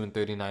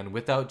 52-39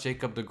 without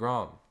Jacob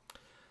deGrom.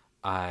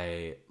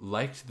 I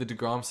liked the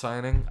deGrom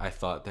signing. I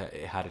thought that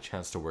it had a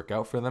chance to work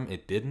out for them.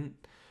 It didn't.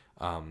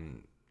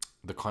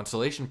 The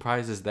consolation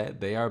prize is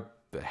that they are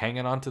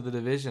hanging on to the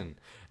division.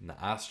 And the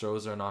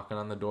Astros are knocking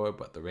on the door,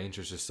 but the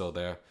Rangers are still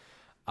there.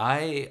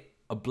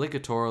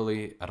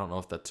 Obligatorily, I don't know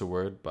if that's a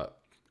word, but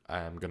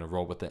I'm going to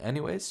roll with it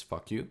anyways.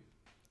 Fuck you.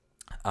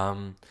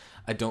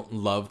 I don't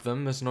love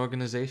them as an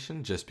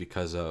organization just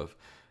because of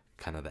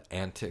kind of the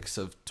antics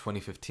of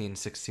 2015,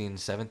 16,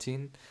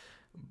 17.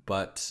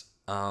 But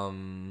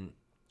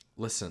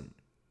listen,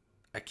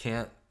 I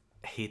can't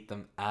hate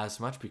them as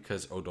much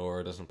because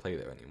Odor doesn't play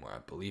there anymore. I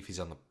believe he's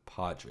on the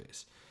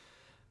Padres.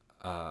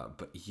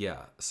 But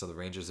yeah, so the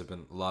Rangers have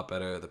been a lot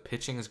better. The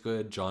pitching is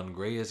good. John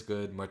Gray is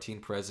good. Martin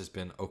Perez has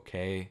been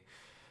okay.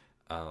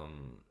 I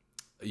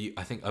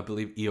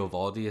believe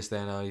Eovaldi is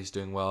there now. He's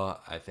doing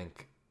well. I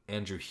think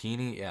Andrew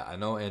Heaney. Yeah, I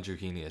know Andrew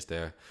Heaney is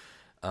there.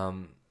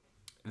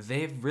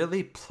 They've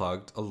really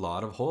plugged a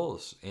lot of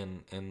holes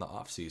in the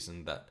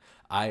offseason that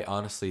I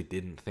honestly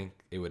didn't think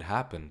it would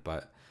happen,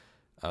 but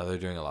they're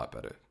doing a lot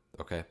better.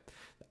 Okay.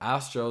 The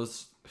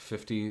Astros,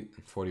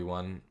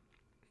 50-41.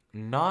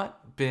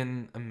 Not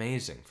been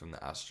amazing from the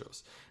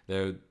Astros.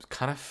 They're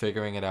kind of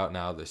figuring it out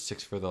now. They're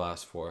 6 for the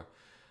last 4.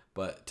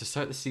 But to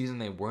start the season,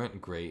 they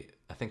weren't great.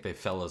 I think they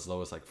fell as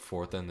low as like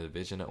 4th in the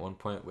division at one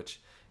point,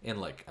 which in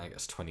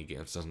 20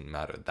 games doesn't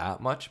matter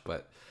that much.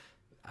 But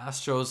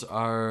Astros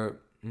are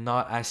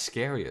not as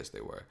scary as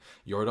they were.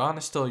 Yordan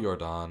is still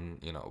Yordan,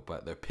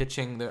 but they're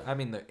pitching. They're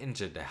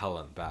injured to hell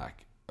and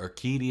back.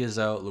 Urquidy is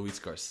out. Luis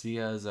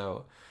Garcia is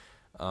out.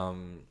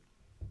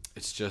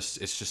 It's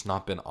just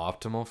not been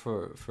optimal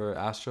for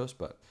Astros,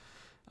 but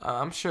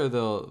I'm sure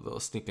they'll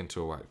sneak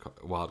into a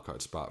wild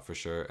card spot for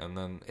sure. And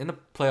then in the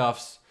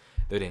playoffs,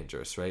 they're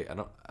dangerous, right?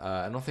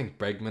 I don't think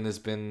Bregman has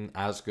been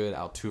as good.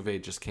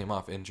 Altuve just came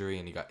off injury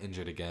and he got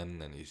injured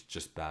again, and he's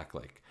just back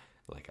like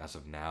as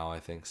of now, I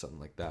think, something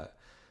like that.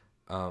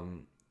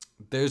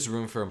 There's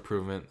room for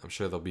improvement. I'm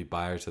sure there'll be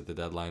buyers at the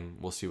deadline.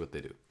 We'll see what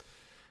they do.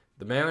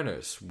 The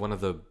Mariners, one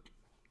of the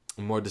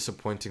more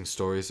disappointing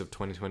stories of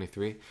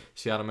 2023.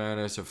 Seattle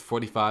Mariners of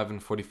 45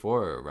 and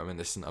 44,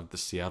 reminiscent of the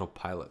Seattle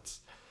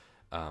Pilots.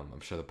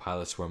 I'm sure the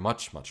Pilots were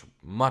much, much,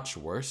 much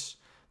worse,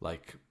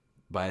 like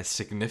by a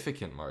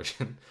significant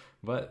margin.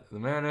 But the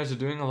Mariners are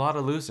doing a lot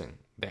of losing.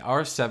 They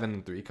are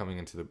 7-3 coming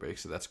into the break,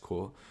 so that's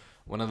cool.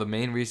 One of the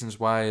main reasons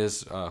why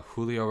is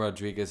Julio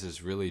Rodriguez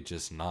is really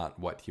just not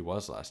what he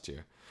was last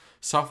year.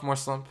 Sophomore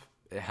slump,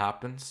 it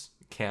happens.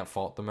 Can't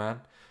fault the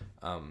man.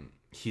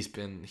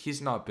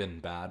 He's not been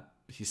bad.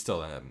 He's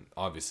still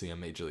obviously a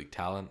major league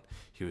talent.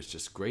 He was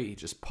just great. He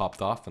just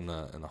popped off in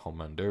the home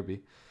run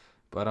derby.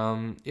 But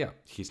yeah,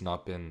 he's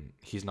not been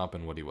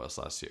what he was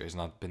last year. He's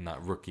not been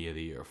that rookie of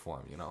the year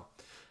form, you know.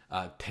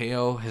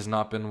 Teo has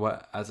not been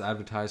what as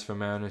advertised for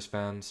Mariners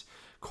fans.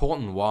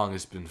 Colton Wong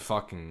has been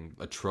fucking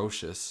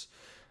atrocious.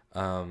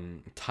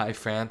 Ty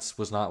France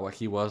was not what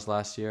he was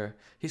last year.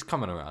 He's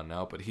coming around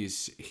now, but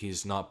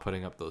he's not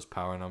putting up those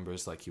power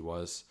numbers like he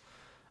was.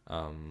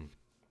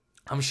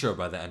 I'm sure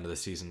by the end of the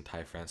season,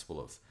 Ty France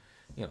will have,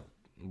 you know,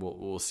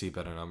 we'll see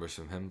better numbers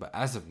from him. But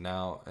as of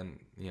now, and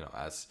you know,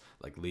 as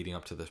like leading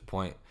up to this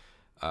point,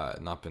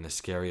 not been as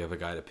scary of a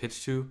guy to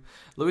pitch to.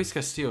 Luis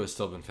Castillo has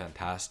still been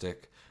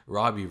fantastic.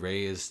 Robbie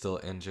Ray is still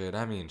injured.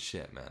 I mean,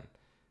 shit, man.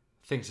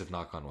 Things have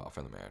not gone well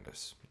for the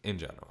Mariners in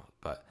general.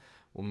 But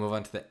we'll move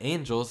on to the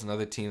Angels,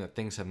 another team that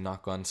things have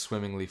not gone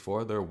swimmingly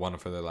for. They're 1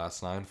 for their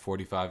last 9,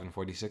 45 and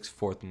 46,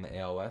 fourth in the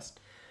AL West.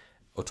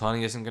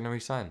 Ohtani isn't going to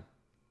resign.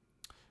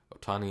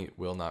 Ohtani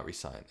will not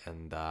resign,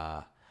 and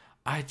I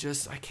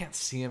can't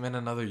see him in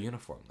another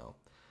uniform though.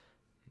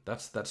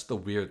 That's the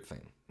weird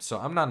thing. So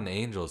I'm not an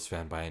Angels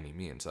fan by any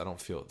means. I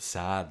don't feel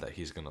sad that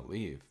he's gonna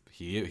leave.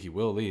 He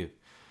will leave.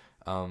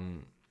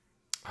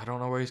 I don't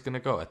know where he's gonna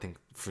go. I think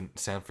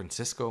San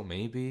Francisco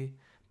maybe.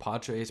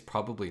 Padres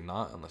probably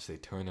not unless they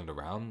turn it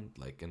around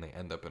and they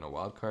end up in a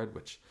wild card,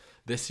 which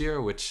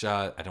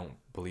I don't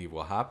believe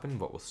will happen,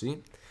 but we'll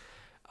see.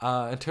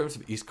 In terms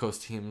of East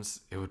Coast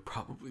teams, it would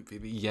probably be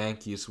the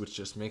Yankees, which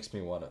just makes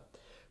me want to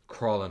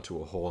crawl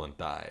into a hole and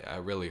die. I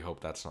really hope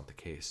that's not the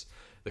case.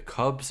 The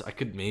Cubs, I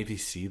could maybe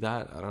see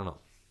that. I don't know.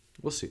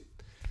 We'll see.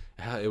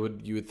 You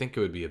would think it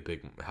would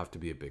have to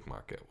be a big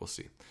market. We'll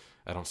see.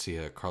 I don't see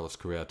a Carlos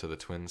Correa to the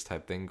Twins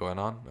type thing going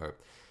on, or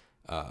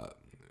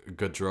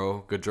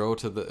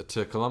Goodrow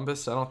to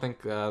Columbus. I don't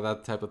think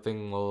that type of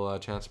thing will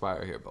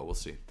transpire here, but we'll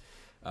see.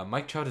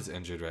 Mike Trout is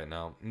injured right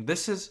now.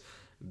 This has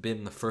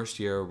been the first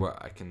year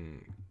where I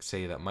can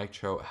say that Mike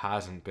Trout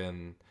hasn't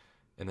been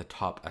in the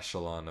top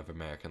echelon of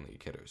American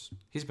League hitters.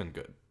 He's been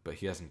good, but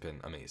he hasn't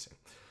been amazing.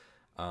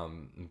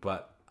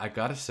 But I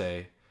gotta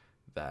say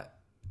that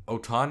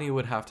Ohtani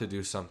would have to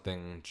do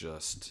something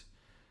just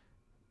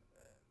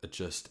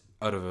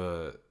out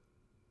of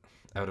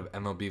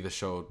MLB The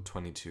Show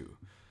 22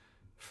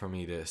 for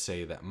me to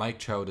say that Mike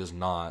Trout is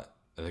not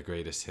the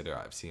greatest hitter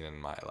I've seen in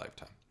my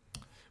lifetime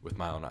with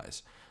my own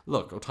eyes.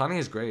 Look, Ohtani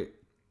is great,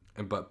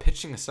 but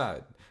pitching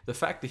aside, the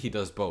fact that he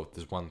does both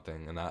is one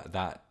thing, and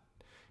that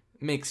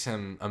makes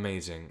him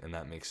amazing, and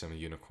that makes him a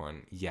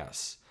unicorn,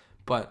 yes.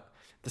 But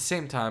at the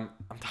same time,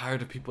 I'm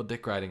tired of people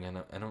dick riding him,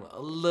 and I'm a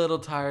little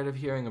tired of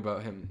hearing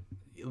about him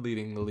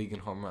leading the league in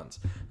home runs.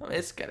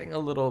 It's getting a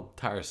little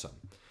tiresome.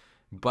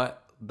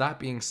 But that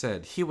being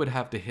said, he would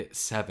have to hit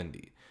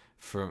 70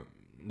 for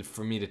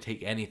me to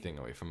take anything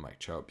away from Mike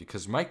Trout,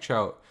 because Mike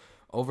Trout,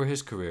 over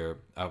his career,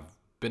 I've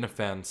been a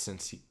fan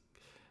since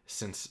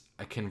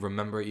I can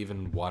remember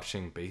even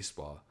watching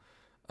baseball.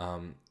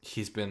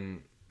 He's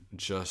been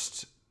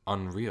just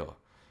unreal.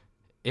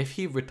 If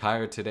he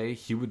retired today,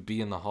 he would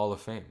be in the Hall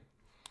of Fame.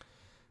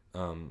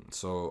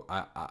 So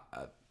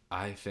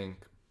I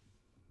think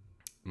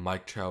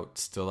Mike Trout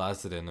still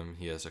has it in him.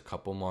 He has a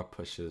couple more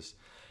pushes.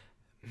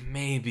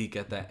 Maybe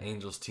get that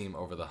Angels team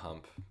over the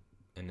hump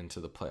and into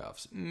the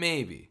playoffs.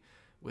 Maybe.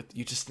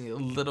 You just need a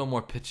little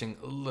more pitching,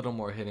 a little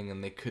more hitting,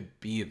 and they could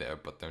be there,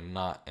 but they're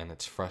not, and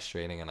it's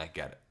frustrating, and I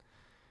get it.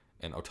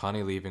 And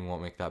Ohtani leaving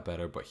won't make that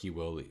better, but he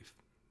will leave.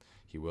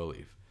 He will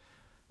leave.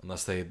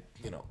 Unless they,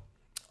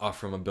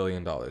 offer him $1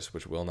 billion,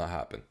 which will not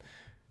happen.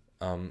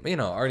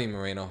 Artie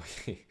Moreno,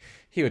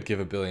 he would give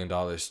 $1 billion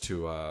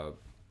to a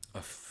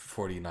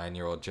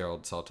 49-year-old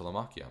Gerald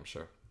Saltalamacchia, I'm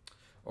sure.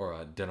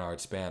 Or Denard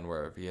Span,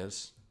 wherever he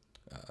is.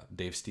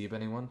 Dave Steve,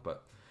 anyone,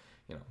 but,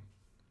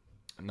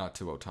 not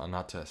to Ohtani,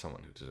 not to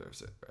someone who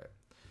deserves it, right?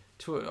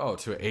 To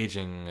an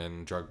aging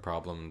and drug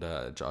problem,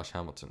 Josh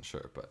Hamilton,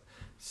 sure, but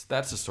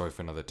that's a story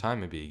for another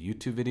time. Maybe a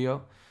YouTube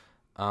video.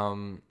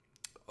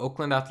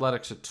 Oakland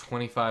Athletics at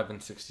 25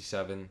 and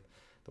 67,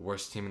 the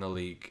worst team in the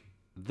league.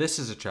 This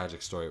is a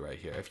tragic story right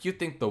here. If you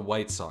think the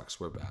White Sox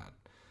were bad,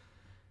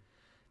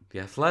 the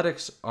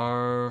Athletics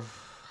are,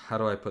 how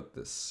do I put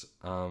this?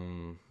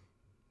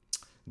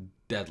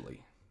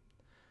 Deadly.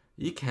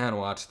 You can't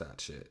watch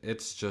that shit.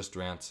 It's just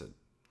rancid.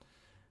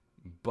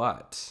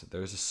 But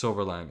there's a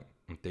silver lining.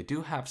 They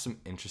do have some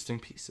interesting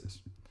pieces.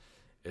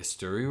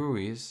 Esteury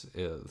Ruiz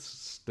is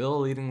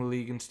still leading the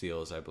league in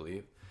steals, I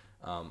believe.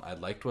 I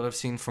liked what I've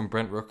seen from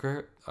Brent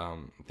Rooker. I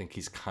think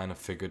he's kind of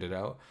figured it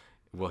out.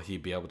 Will he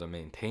be able to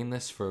maintain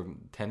this for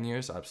 10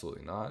 years?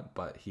 Absolutely not.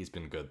 But he's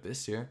been good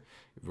this year.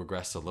 He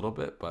regressed a little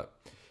bit, but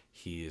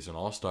he is an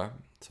all-star.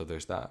 So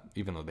there's that,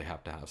 even though they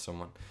have to have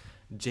someone.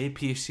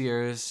 JP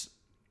Sears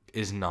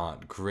is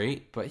not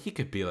great, but he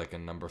could be like a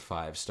number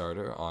 5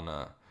 starter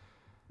on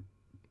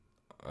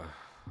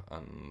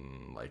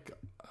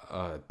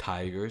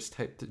Tigers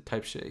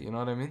type shit. You know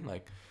what I mean?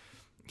 Like,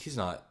 he's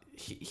not.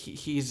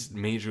 He's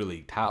major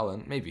league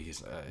talent. Maybe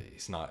he's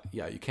not.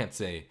 Yeah, you can't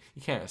say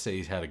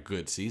he's had a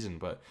good season,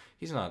 but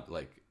he's not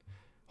like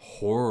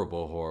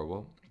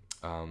horrible.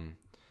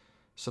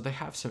 So they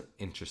have some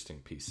interesting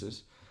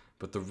pieces,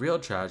 but the real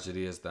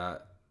tragedy is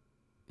that,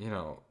 you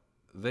know,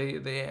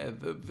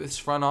 this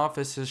front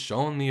office has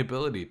shown the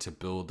ability to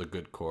build a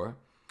good core.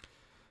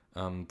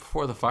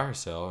 Before the fire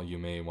sale, you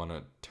may want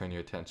to turn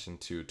your attention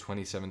to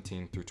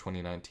 2017 through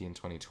 2019,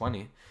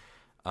 2020.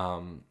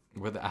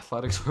 Where the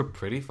Athletics were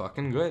pretty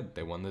fucking good.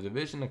 They won the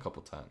division a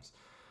couple times.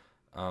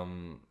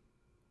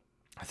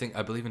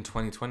 I believe in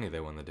 2020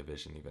 they won the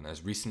division, even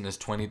as recent as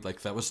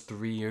that was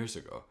 3 years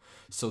ago.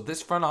 So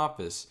this front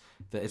office,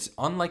 that it's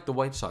unlike the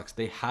White Sox,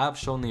 they have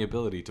shown the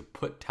ability to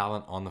put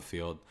talent on the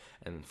field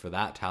and for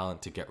that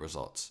talent to get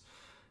results.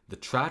 The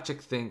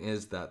tragic thing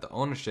is that the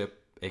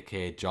ownership,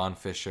 aka John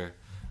Fisher,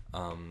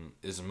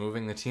 is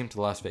moving the team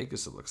to Las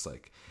Vegas, it looks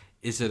like.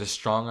 Is it a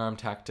strong arm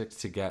tactic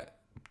to get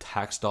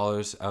tax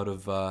dollars out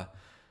of the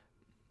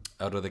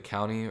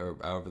county or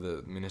out of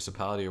the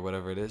municipality or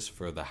whatever it is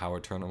for the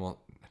Howard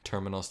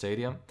Terminal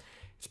Stadium?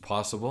 It's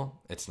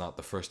possible. It's not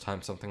the first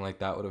time something like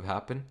that would have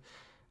happened.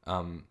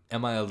 Am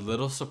I a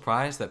little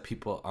surprised that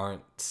people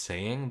aren't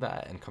saying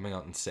that and coming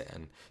out and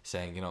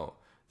saying, you know,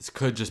 this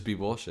could just be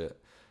bullshit,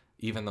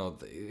 even though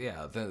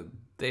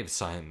they've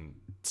signed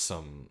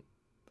some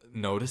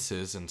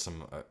notices and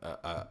some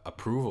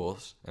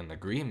approvals and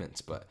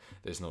agreements, but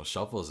there's no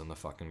shovels in the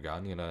fucking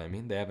ground. You know what I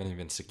mean? They haven't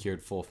even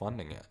secured full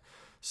funding yet.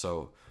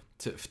 So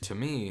to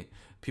me,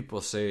 people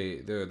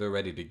say they're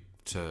ready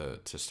to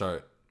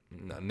start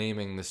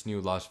naming this new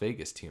Las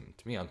Vegas team.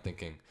 To me, I'm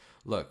thinking,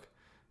 look,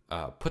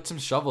 put some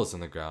shovels in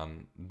the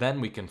ground,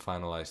 then we can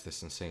finalize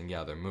this and saying,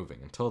 yeah, they're moving.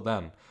 Until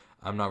then,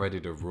 I'm not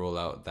ready to rule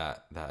out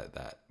that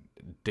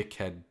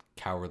dickhead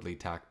cowardly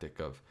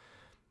tactic of,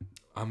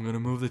 I'm going to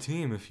move the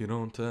team if you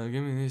don't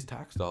give me these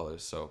tax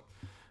dollars. So,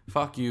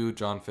 fuck you,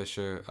 John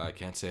Fisher. I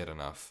can't say it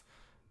enough.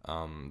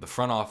 The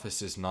front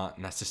office is not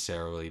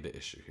necessarily the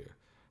issue here.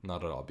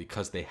 Not at all.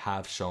 Because they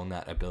have shown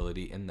that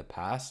ability in the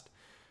past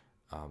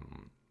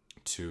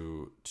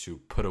to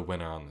put a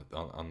winner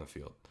on the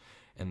field.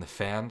 And the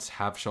fans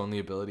have shown the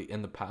ability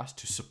in the past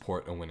to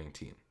support a winning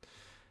team.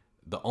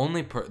 The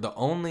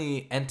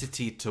only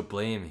entity to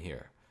blame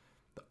here,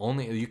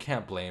 you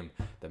can't blame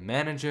the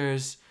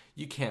managers.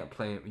 You can't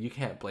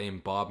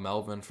blame Bob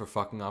Melvin for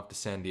fucking off to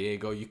San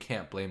Diego. You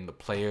can't blame the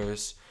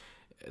players.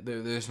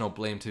 There's no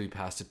blame to be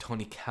passed to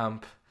Tony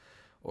Kemp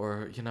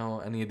or, you know,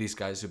 any of these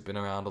guys who've been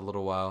around a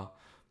little while.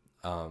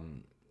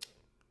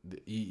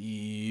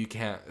 You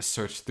can't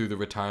search through the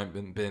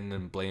retirement bin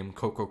and blame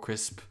Coco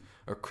Crisp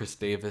or Chris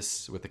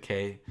Davis with a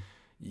K.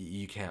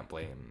 You can't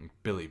blame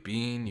Billy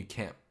Bean. You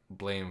can't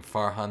blame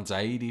Farhan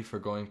Zaidi for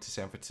going to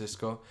San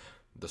Francisco.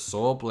 The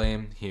sole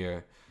blame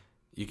here,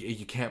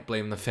 you can't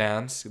blame the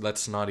fans.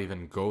 Let's not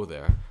even go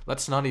there.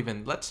 Let's not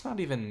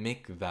even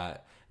make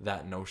that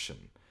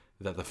notion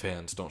that the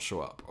fans don't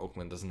show up.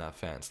 Oakland doesn't have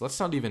fans. Let's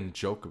not even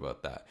joke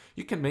about that.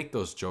 You can make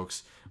those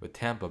jokes with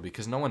Tampa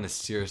because no one is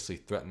seriously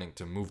threatening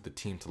to move the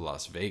team to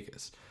Las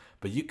Vegas.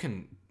 But you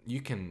can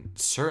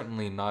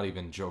certainly not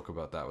even joke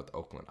about that with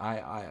Oakland.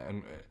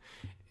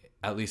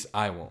 At least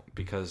I won't,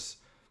 because,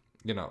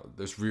 you know,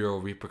 there's real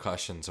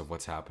repercussions of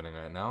what's happening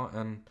right now,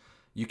 and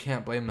you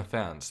can't blame the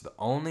fans. The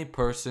only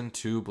person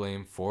to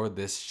blame for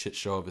this shit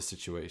show of a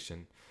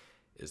situation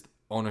is the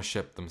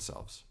ownership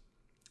themselves.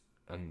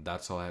 And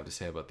that's all I have to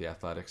say about the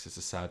Athletics. It's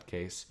a sad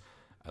case.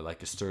 I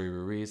like Asturi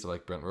Ruiz. I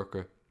like Brent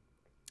Rooker.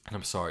 And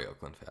I'm sorry,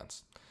 Oakland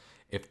fans.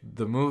 If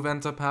the move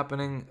ends up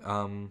happening,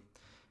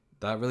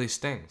 that really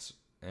stings.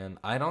 And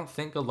I don't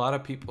think a lot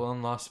of people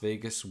in Las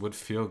Vegas would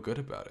feel good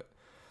about it.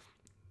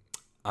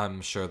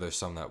 I'm sure there's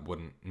some that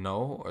wouldn't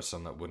know or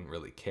some that wouldn't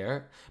really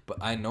care. But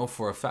I know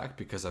for a fact,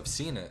 because I've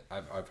seen it,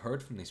 I've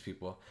heard from these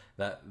people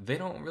that they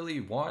don't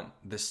really want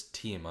this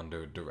team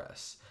under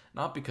duress.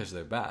 Not because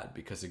they're bad,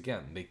 because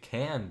again, they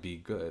can be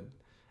good.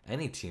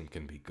 Any team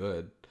can be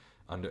good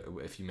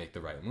if you make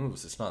the right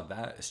moves. It's not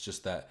that. It's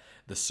just that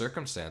the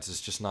circumstance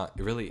is just not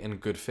really in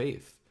good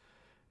faith.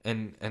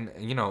 And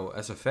you know,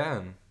 as a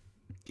fan,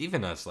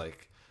 even as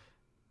like,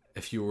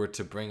 if you were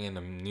to bring in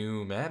a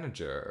new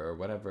manager or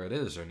whatever it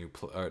is, or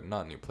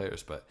not new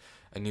players, but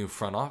a new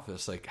front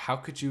office, like, how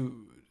could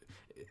you,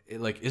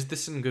 like, is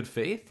this in good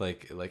faith?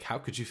 Like how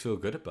could you feel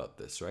good about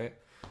this, right?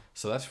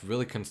 So that's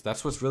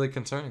what's really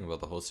concerning about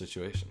the whole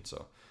situation.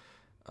 So,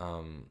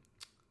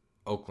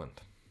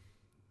 Oakland,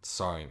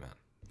 sorry, man,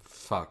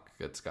 fuck,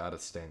 it's gotta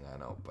sting, I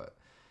know, but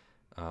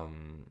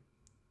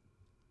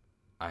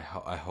I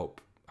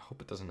hope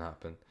it doesn't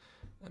happen.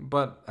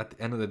 But at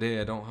the end of the day,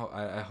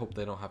 I hope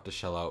they don't have to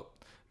shell out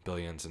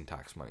billions in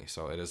tax money.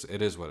 So it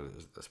is what it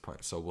is at this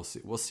point. So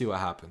we'll see what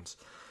happens.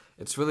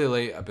 It's really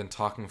late. I've been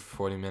talking for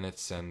 40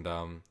 minutes, and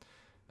I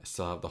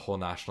still have the whole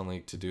National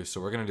League to do. So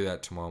we're gonna do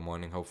that tomorrow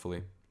morning,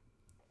 hopefully.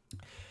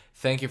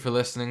 Thank you for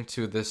listening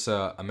to this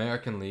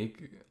American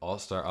League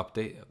All-Star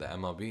update of the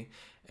MLB,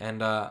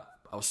 and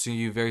I'll see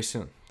you very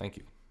soon. Thank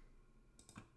you.